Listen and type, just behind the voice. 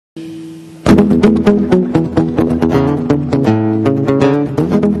Take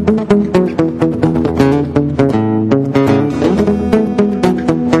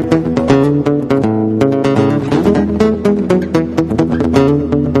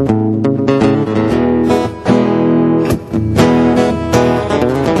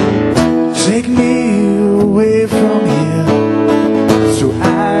me away from here so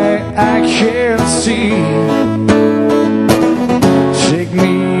I can see. Take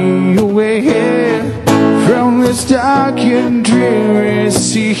me away from this dark and dreary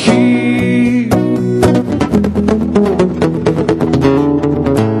sea.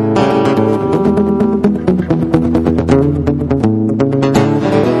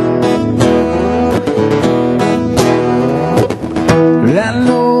 I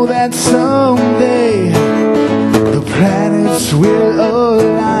know that someday the planets will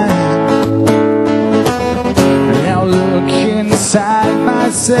align. Now look inside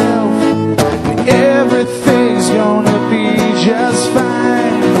myself, and everything's gonna be just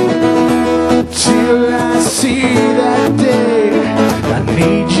fine. Till I see that day, I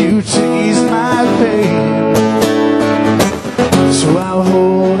need you to ease my pain. So I'll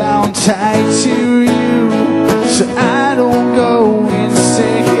hold on tight to you, so I don't go insane.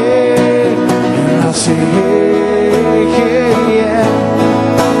 And I'll say, hey, hey, yeah,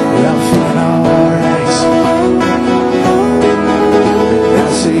 I'm feeling alright.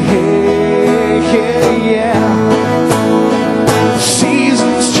 I'll say, hey, hey, yeah.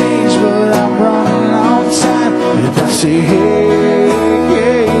 Seasons change, but I'm running on time. And I'll say, hey,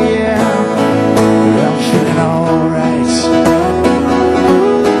 hey, yeah, I'm feeling alright.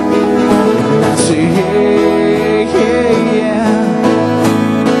 And I'll say, hey, hey, yeah.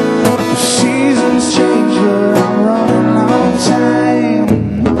 Seasons change, but I'm running on time.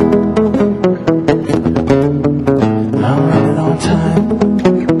 I'm running on time.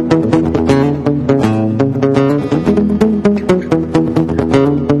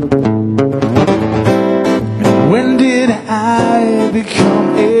 When did I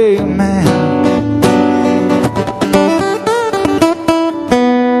become a man?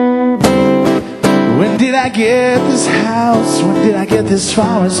 When did I get this house? When did I get this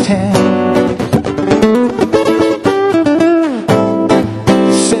forest tan?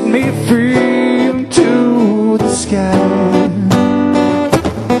 Set me free into the sky.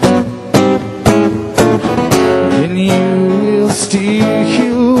 And you will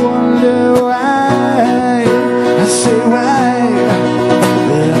still wonder why I say why,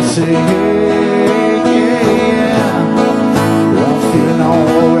 but I say hey, yeah, I'm feeling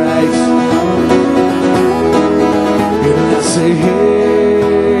alright. And I say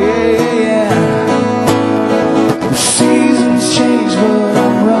hey, yeah, the seasons change, but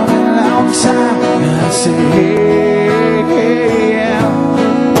I'm running out of time. And I say hey, yeah,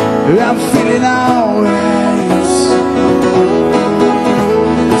 I'm feeling alright.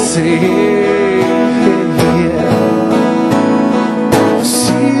 I say hey.